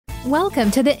Welcome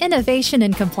to the Innovation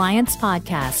and Compliance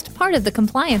Podcast, part of the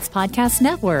Compliance Podcast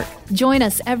Network. Join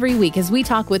us every week as we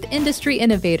talk with industry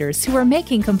innovators who are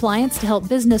making compliance to help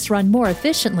business run more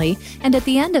efficiently and at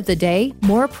the end of the day,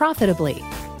 more profitably.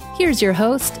 Here's your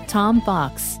host, Tom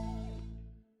Fox.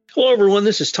 Hello, everyone.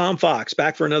 This is Tom Fox,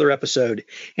 back for another episode.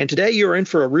 And today you're in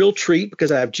for a real treat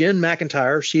because I have Jen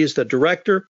McIntyre. She is the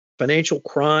Director, Financial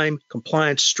Crime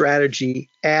Compliance Strategy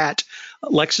at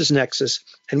LexisNexis.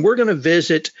 And we're going to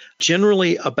visit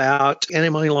generally about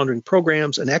anti-money laundering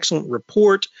programs, an excellent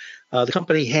report the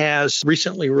company has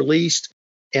recently released,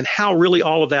 and how really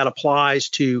all of that applies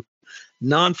to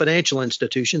non-financial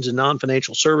institutions and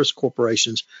non-financial service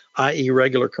corporations, i.e.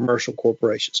 regular commercial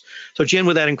corporations. So Jen,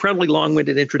 with that incredibly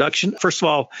long-winded introduction, first of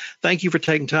all, thank you for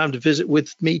taking time to visit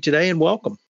with me today and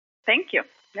welcome. Thank you.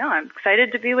 No, I'm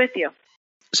excited to be with you.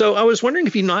 So I was wondering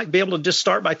if you might be able to just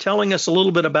start by telling us a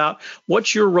little bit about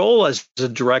what's your role as the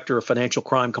Director of Financial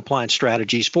Crime Compliance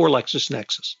Strategies for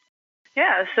LexisNexis.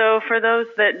 Yeah, so for those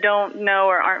that don't know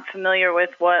or aren't familiar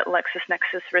with what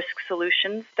LexisNexis Risk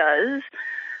Solutions does,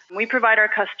 we provide our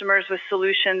customers with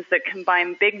solutions that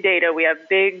combine big data. We have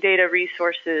big data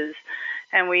resources,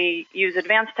 and we use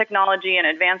advanced technology and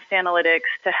advanced analytics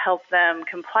to help them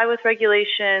comply with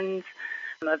regulations,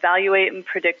 evaluate and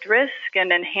predict risk,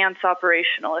 and enhance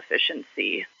operational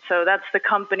efficiency. So that's the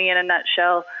company in a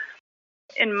nutshell.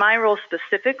 In my role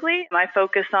specifically, I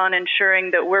focus on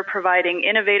ensuring that we're providing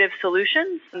innovative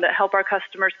solutions that help our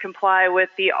customers comply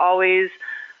with the always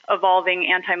evolving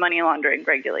anti-money laundering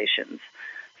regulations.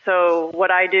 So what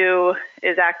I do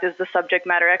is act as the subject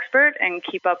matter expert and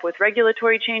keep up with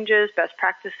regulatory changes, best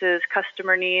practices,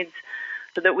 customer needs,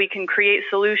 so that we can create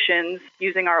solutions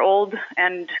using our old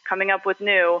and coming up with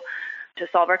new to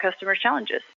solve our customers'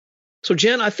 challenges. So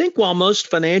Jen, I think while most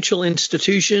financial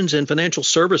institutions and financial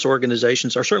service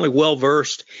organizations are certainly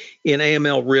well-versed in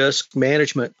AML risk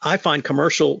management, I find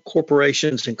commercial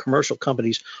corporations and commercial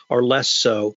companies are less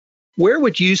so. Where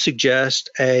would you suggest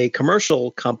a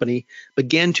commercial company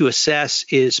begin to assess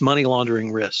its money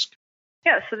laundering risk?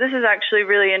 Yeah, so this is actually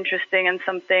really interesting and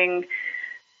something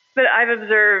that I've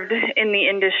observed in the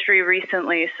industry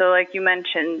recently. So like you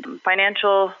mentioned,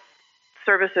 financial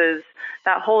services,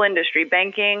 that whole industry,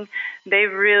 banking, they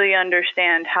really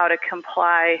understand how to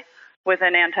comply with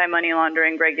an anti-money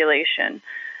laundering regulation.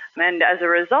 And as a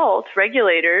result,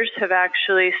 regulators have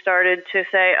actually started to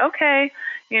say, okay,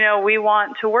 we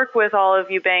want to work with all of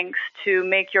you banks to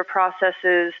make your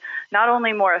processes not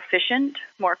only more efficient,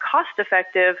 more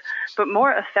cost-effective, but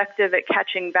more effective at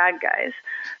catching bad guys.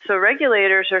 So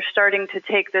regulators are starting to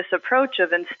take this approach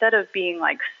of, instead of being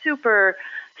like super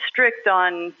strict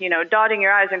on, dotting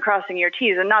your I's and crossing your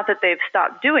T's, and not that they've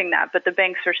stopped doing that, but the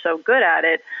banks are so good at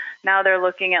it, now they're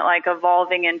looking at like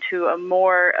evolving into a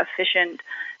more efficient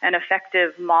and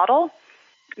effective model.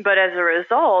 But as a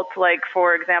result, like,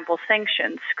 for example,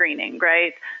 sanctions screening,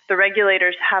 right? The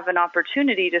regulators have an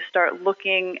opportunity to start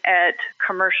looking at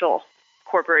commercial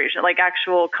corporations, like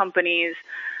actual companies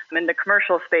in the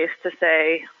commercial space, to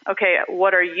say, okay,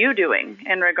 what are you doing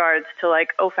in regards to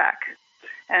like OFAC?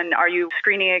 And are you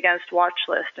screening against watch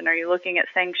list? And are you looking at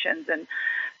sanctions? And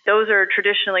those are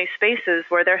traditionally spaces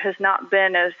where there has not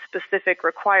been a specific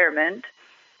requirement.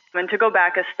 And to go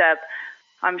back a step,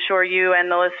 I'm sure you and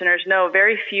the listeners know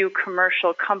very few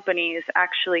commercial companies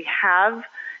actually have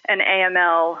an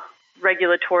AML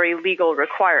regulatory legal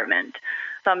requirement.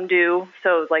 Some do.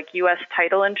 So like U.S.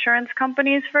 title insurance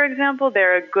companies, for example,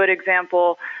 they're a good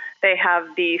example. They have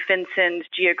the FinCEN's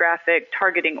geographic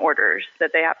targeting orders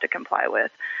that they have to comply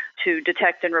with to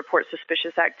detect and report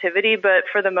suspicious activity. But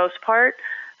for the most part,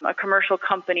 a commercial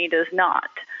company does not.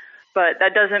 But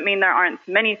that doesn't mean there aren't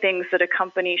many things that a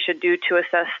company should do to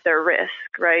assess their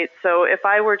risk, right? So if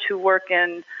I were to work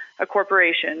in a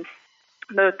corporation,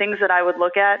 the things that I would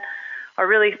look at are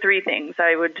really three things.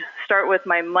 I would start with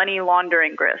my money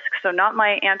laundering risk. So not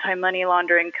my anti-money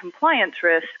laundering compliance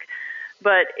risk,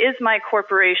 but is my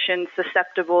corporation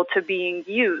susceptible to being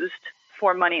used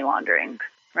for money laundering,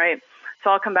 right? So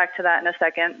I'll come back to that in a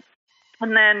second.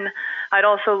 And then I'd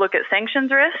also look at sanctions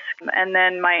risk and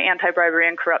then my anti-bribery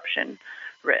and corruption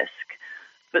risk.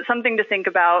 But something to think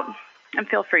about, and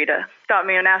feel free to stop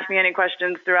me and ask me any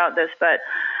questions throughout this, but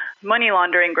money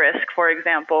laundering risk, for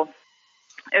example,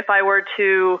 if I were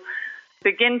to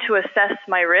begin to assess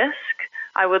my risk,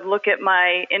 I would look at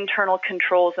my internal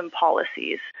controls and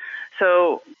policies.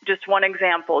 So just one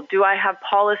example, do I have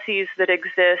policies that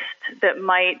exist that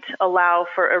might allow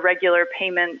for irregular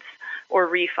payments or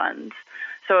refunds?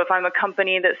 So if I'm a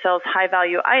company that sells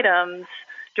high-value items,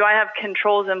 do I have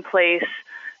controls in place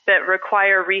that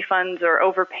require refunds or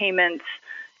overpayments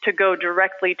to go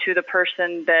directly to the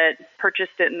person that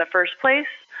purchased it in the first place,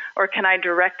 or can I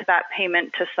direct that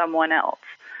payment to someone else?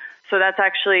 So that's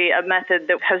actually a method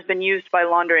that has been used by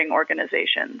laundering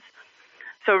organizations.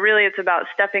 So really it's about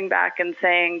stepping back and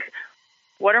saying,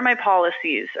 what are my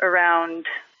policies around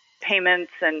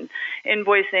payments and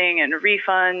invoicing and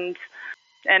refunds,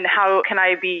 and how can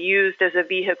I be used as a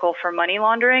vehicle for money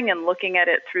laundering, and looking at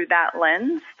it through that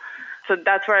lens. So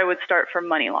that's where I would start for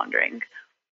money laundering.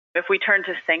 If we turn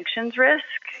to sanctions risk,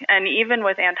 and even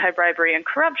with anti-bribery and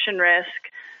corruption risk,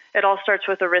 it all starts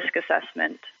with a risk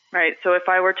assessment, right? So if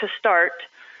I were to start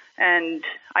and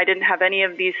I didn't have any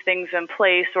of these things in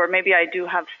place, or maybe I do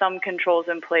have some controls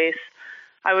in place,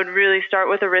 I would really start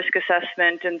with a risk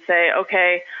assessment and say,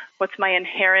 okay, what's my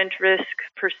inherent risk,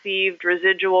 perceived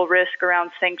residual risk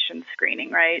around sanctions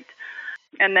screening, right?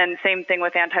 And then same thing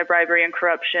with anti-bribery and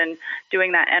corruption,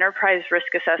 doing that enterprise risk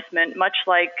assessment, much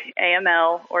like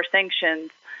AML or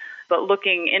sanctions, but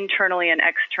looking internally and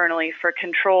externally for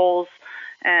controls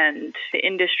and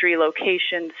industry,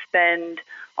 location, spend,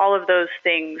 all of those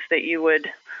things that you would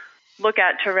look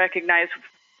at to recognize,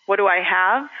 what do I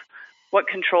have? What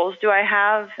controls do I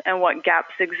have, and what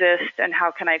gaps exist, and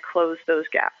how can I close those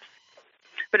gaps?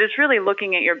 But it's really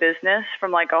looking at your business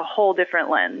from like a whole different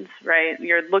lens, right?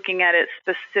 You're looking at it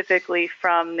specifically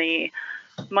from the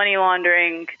money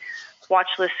laundering, watch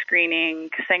list screening,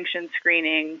 sanction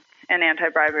screening, and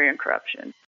anti-bribery and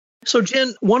corruption. So,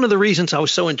 Jen, one of the reasons I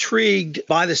was so intrigued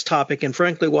by this topic, and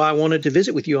frankly why I wanted to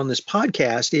visit with you on this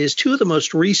podcast, is two of the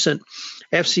most recent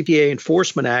FCPA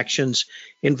enforcement actions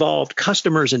involved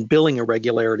customers and billing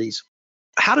irregularities.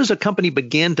 How does a company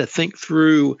begin to think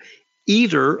through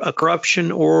either a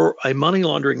corruption or a money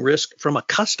laundering risk from a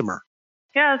customer?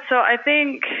 Yeah, so I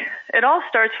think it all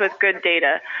starts with good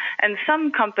data. And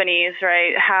some companies,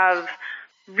 right, have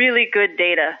really good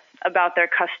data about their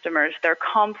customers. They're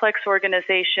complex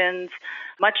organizations.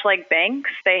 Much like banks,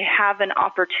 they have an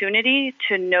opportunity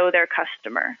to know their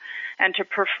customer and to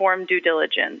perform due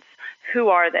diligence. Who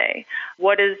are they?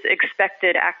 What is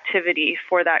expected activity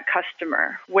for that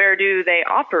customer? Where do they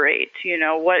operate?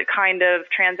 What kind of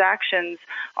transactions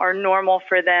are normal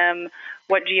for them?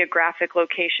 What geographic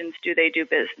locations do they do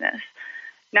business?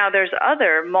 Now, there's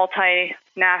other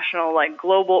multinational, like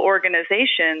global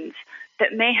organizations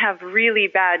that may have really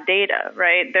bad data,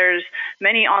 right? There's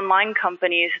many online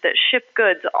companies that ship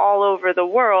goods all over the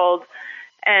world,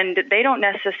 and they don't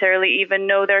necessarily even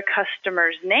know their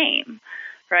customer's name,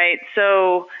 right?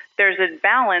 So there's a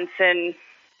balance in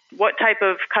what type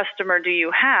of customer do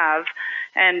you have,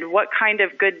 and what kind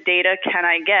of good data can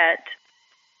I get?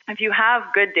 If you have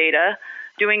good data,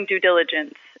 doing due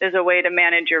diligence is a way to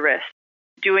manage your risk.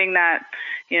 Doing that,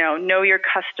 know your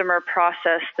customer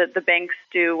process that the banks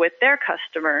do with their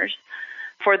customers.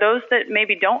 For those that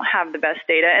maybe don't have the best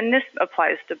data, and this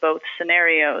applies to both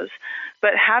scenarios,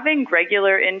 but having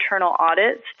regular internal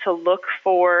audits to look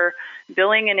for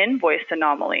billing and invoice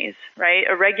anomalies, right?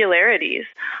 Irregularities.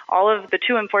 All of the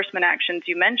two enforcement actions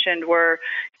you mentioned were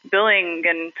billing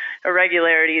and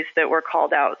irregularities that were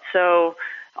called out. So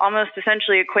almost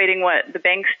essentially equating what the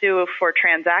banks do for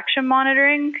transaction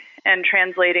monitoring and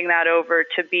translating that over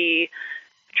to be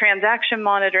transaction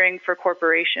monitoring for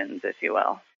corporations, if you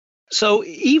will. So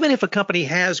even if a company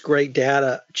has great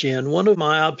data, Jen, one of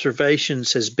my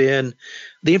observations has been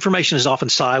the information is often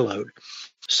siloed.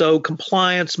 So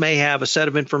compliance may have a set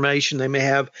of information. They may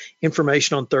have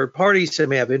information on third parties. They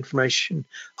may have information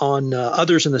on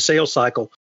others in the sales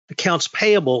cycle. Accounts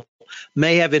payable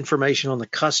may have information on the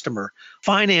customer.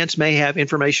 Finance may have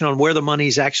information on where the money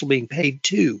is actually being paid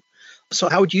to. So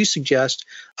how would you suggest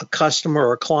a customer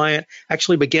or a client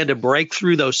actually begin to break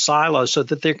through those silos so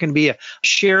that there can be a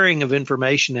sharing of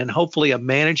information and hopefully a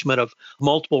management of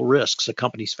multiple risks a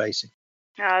company's facing?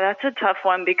 That's a tough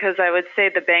one, because I would say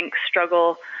the banks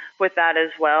struggle with that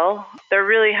as well. There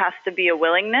really has to be a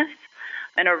willingness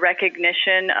and a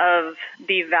recognition of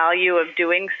the value of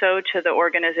doing so to the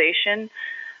organization.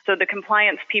 So the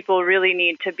compliance people really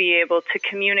need to be able to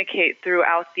communicate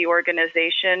throughout the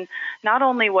organization, not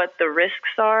only what the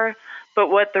risks are, but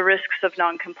what the risks of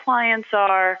non-compliance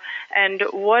are, and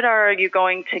what are you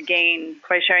going to gain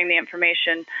by sharing the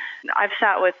information. I've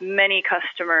sat with many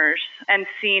customers and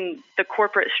seen the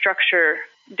corporate structure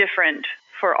different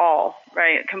for all,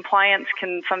 right? Compliance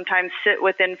can sometimes sit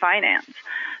within finance.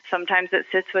 Sometimes it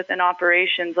sits within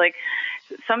operations. Like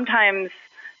sometimes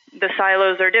the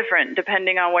silos are different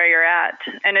depending on where you're at.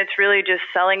 And it's really just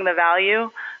selling the value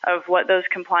of what those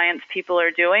compliance people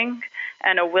are doing,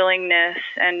 and a willingness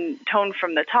and tone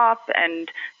from the top and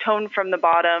tone from the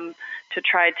bottom to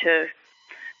try to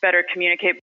better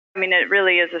communicate. I mean, it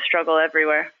really is a struggle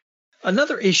everywhere.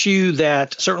 Another issue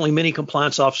that certainly many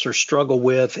compliance officers struggle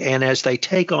with, and as they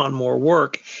take on more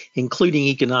work, including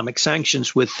economic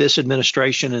sanctions with this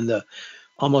administration and the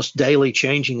almost daily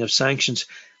changing of sanctions,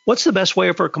 what's the best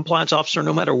way for a compliance officer,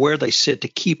 no matter where they sit, to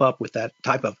keep up with that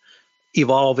type of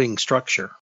evolving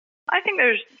structure? I think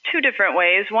there's two different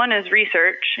ways. One is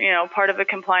research. Part of a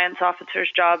compliance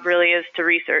officer's job really is to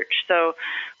research. So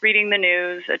reading the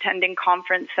news, attending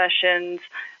conference sessions,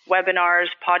 webinars,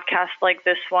 podcasts like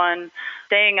this one,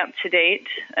 staying up to date.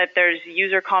 If there's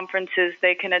user conferences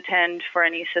they can attend for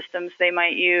any systems they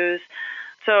might use.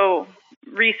 So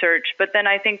research, but then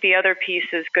I think the other piece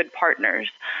is good partners.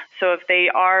 So if they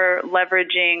are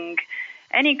leveraging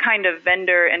any kind of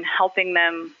vendor and helping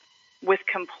them with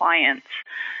compliance,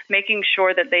 making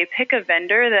sure that they pick a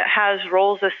vendor that has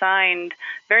roles assigned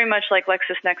very much like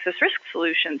LexisNexis Risk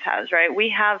Solutions has, right? We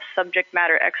have subject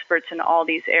matter experts in all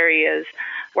these areas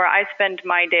where I spend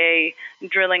my day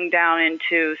drilling down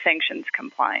into sanctions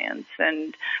compliance.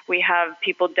 And we have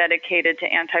people dedicated to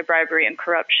anti-bribery and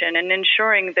corruption and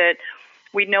ensuring that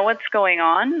we know what's going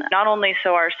on, not only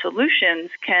so our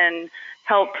solutions can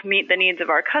help meet the needs of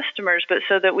our customers, but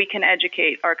so that we can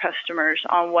educate our customers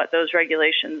on what those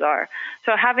regulations are.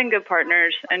 So having good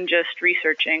partners and just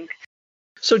researching.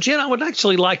 So Jen, I would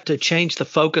actually like to change the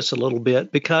focus a little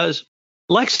bit because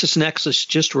LexisNexis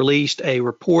just released a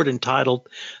report entitled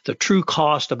The True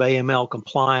Cost of AML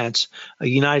Compliance, a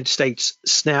United States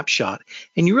Snapshot.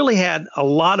 And you really had a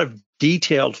lot of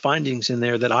detailed findings in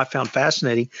there that I found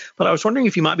fascinating. But I was wondering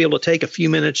if you might be able to take a few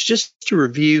minutes just to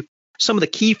review some of the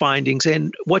key findings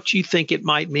and what you think it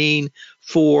might mean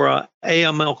for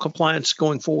AML compliance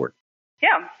going forward.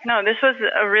 Yeah, no, this was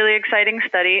a really exciting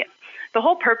study. The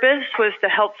whole purpose was to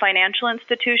help financial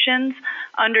institutions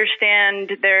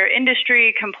understand their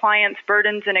industry compliance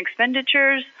burdens and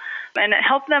expenditures and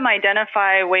help them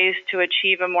identify ways to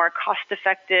achieve a more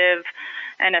cost-effective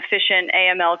and efficient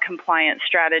AML compliance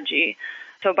strategy.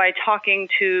 So by talking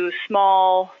to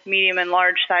small, medium, and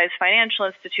large-size financial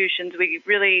institutions, we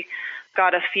really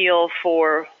got a feel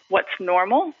for what's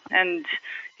normal and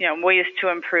ways to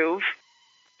improve.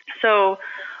 So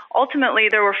ultimately,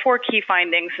 there were 4 key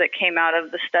findings that came out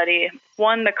of the study.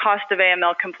 One, the cost of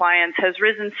AML compliance has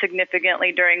risen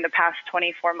significantly during the past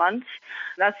 24 months.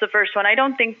 That's the first one. I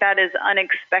don't think that is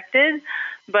unexpected,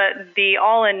 but the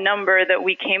all-in number that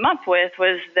we came up with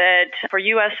was that for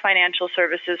U.S. financial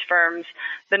services firms,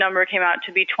 the number came out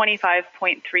to be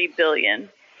 $25.3 billion.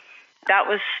 That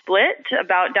was split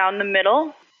about down the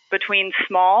middle between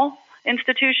small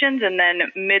institutions and then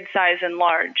mid-size and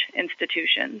large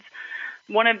institutions.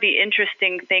 One of the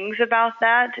interesting things about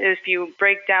that is if you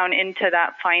break down into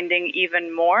that finding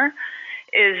even more,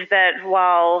 is that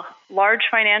while large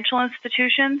financial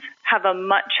institutions have a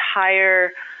much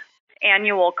higher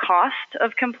annual cost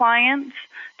of compliance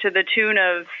to the tune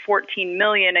of $14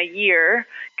 million a year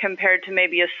compared to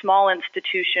maybe a small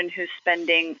institution who's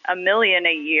spending $1 million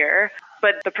a year,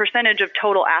 but the percentage of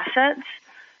total assets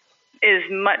is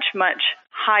much, much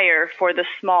higher for the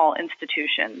small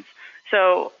institutions.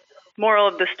 So moral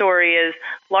of the story is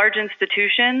large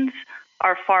institutions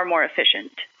are far more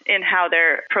efficient in how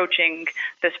they're approaching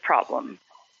this problem.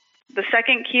 The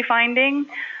second key finding,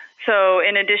 so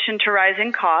in addition to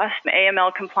rising costs,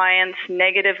 AML compliance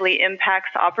negatively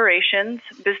impacts operations,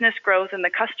 business growth, and the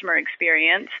customer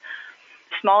experience.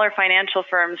 Smaller financial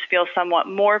firms feel somewhat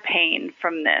more pain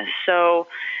from this. So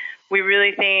we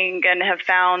really think and have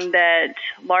found that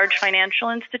large financial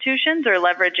institutions are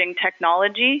leveraging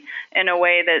technology in a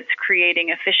way that's creating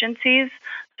efficiencies.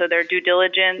 So their due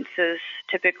diligence is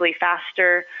typically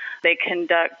faster. They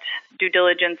conduct due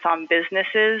diligence on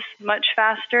businesses much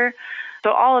faster.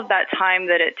 So all of that time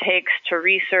that it takes to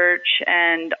research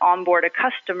and onboard a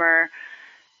customer,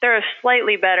 they're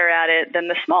slightly better at it than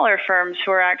the smaller firms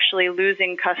who are actually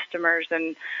losing customers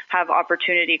and have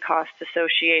opportunity costs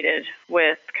associated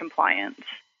with compliance.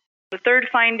 The third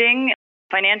finding,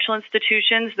 financial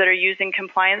institutions that are using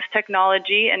compliance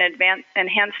technology and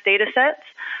enhanced data sets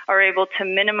are able to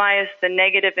minimize the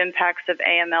negative impacts of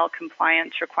AML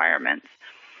compliance requirements.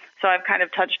 So I've kind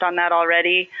of touched on that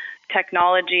already.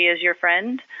 Technology is your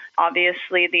friend.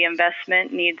 Obviously, the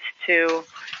investment needs to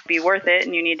be worth it,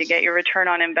 and you need to get your return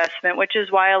on investment, which is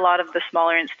why a lot of the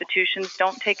smaller institutions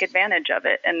don't take advantage of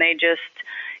it, and they just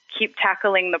keep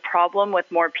tackling the problem with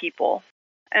more people.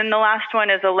 And the last one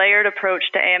is a layered approach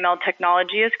to AML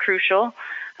technology is crucial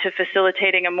to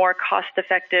facilitating a more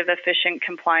cost-effective, efficient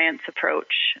compliance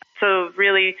approach. So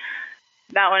really,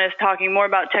 that one is talking more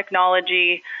about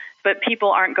technology, but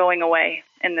people aren't going away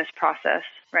in this process,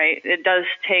 right? It does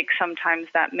take sometimes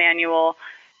that manual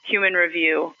human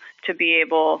review to be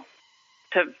able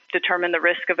to determine the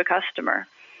risk of a customer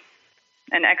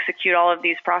and execute all of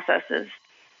these processes.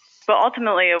 But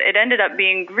ultimately, it ended up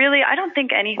being really, I don't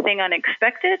think anything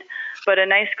unexpected, but a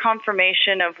nice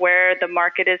confirmation of where the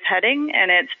market is heading,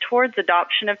 and it's towards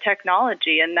adoption of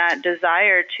technology and that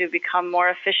desire to become more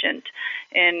efficient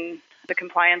in the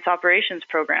compliance operations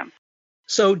program.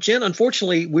 So, Jen,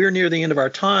 unfortunately, we're near the end of our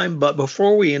time, but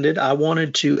before we ended, I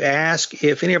wanted to ask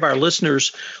if any of our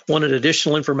listeners wanted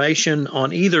additional information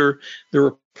on either the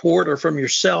report or from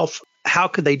yourself, how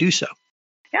could they do so?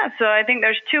 Yeah, so I think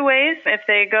there's two ways. If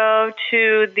they go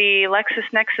to the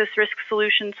LexisNexis Risk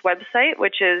Solutions website,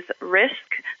 which is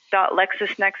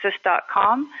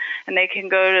risk.lexisnexis.com, and they can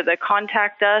go to the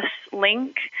Contact Us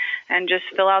link and just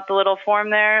fill out the little form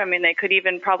there. I mean, they could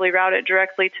even probably route it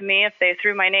directly to me if they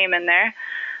threw my name in there.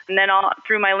 And then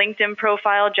through my LinkedIn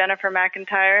profile, Jennifer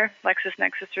McIntyre,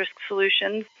 LexisNexis Risk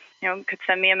Solutions, could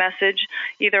send me a message,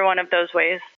 either one of those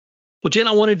ways. Well, Jen,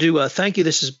 I wanted to thank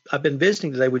you. I've been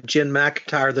visiting today with Jen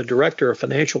McIntyre, the Director of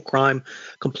Financial Crime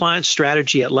Compliance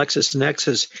Strategy at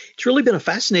LexisNexis. It's really been a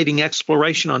fascinating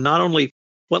exploration on not only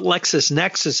what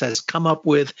LexisNexis has come up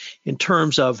with in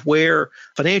terms of where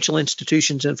financial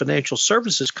institutions and financial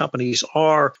services companies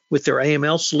are with their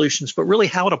AML solutions, but really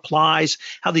how it applies,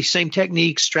 how these same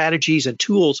techniques, strategies, and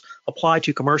tools apply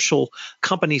to commercial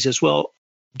companies as well.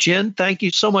 Jen, thank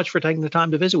you so much for taking the time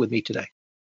to visit with me today.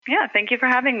 Yeah, thank you for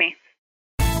having me.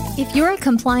 If you're a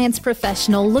compliance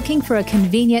professional looking for a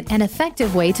convenient and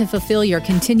effective way to fulfill your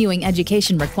continuing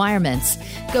education requirements,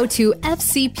 go to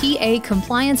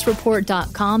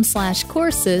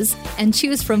fcpacompliancereport.com/courses and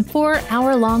choose from 4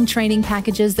 hour-long training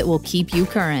packages that will keep you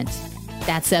current.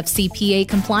 That's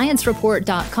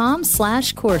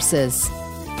fcpacompliancereport.com/courses.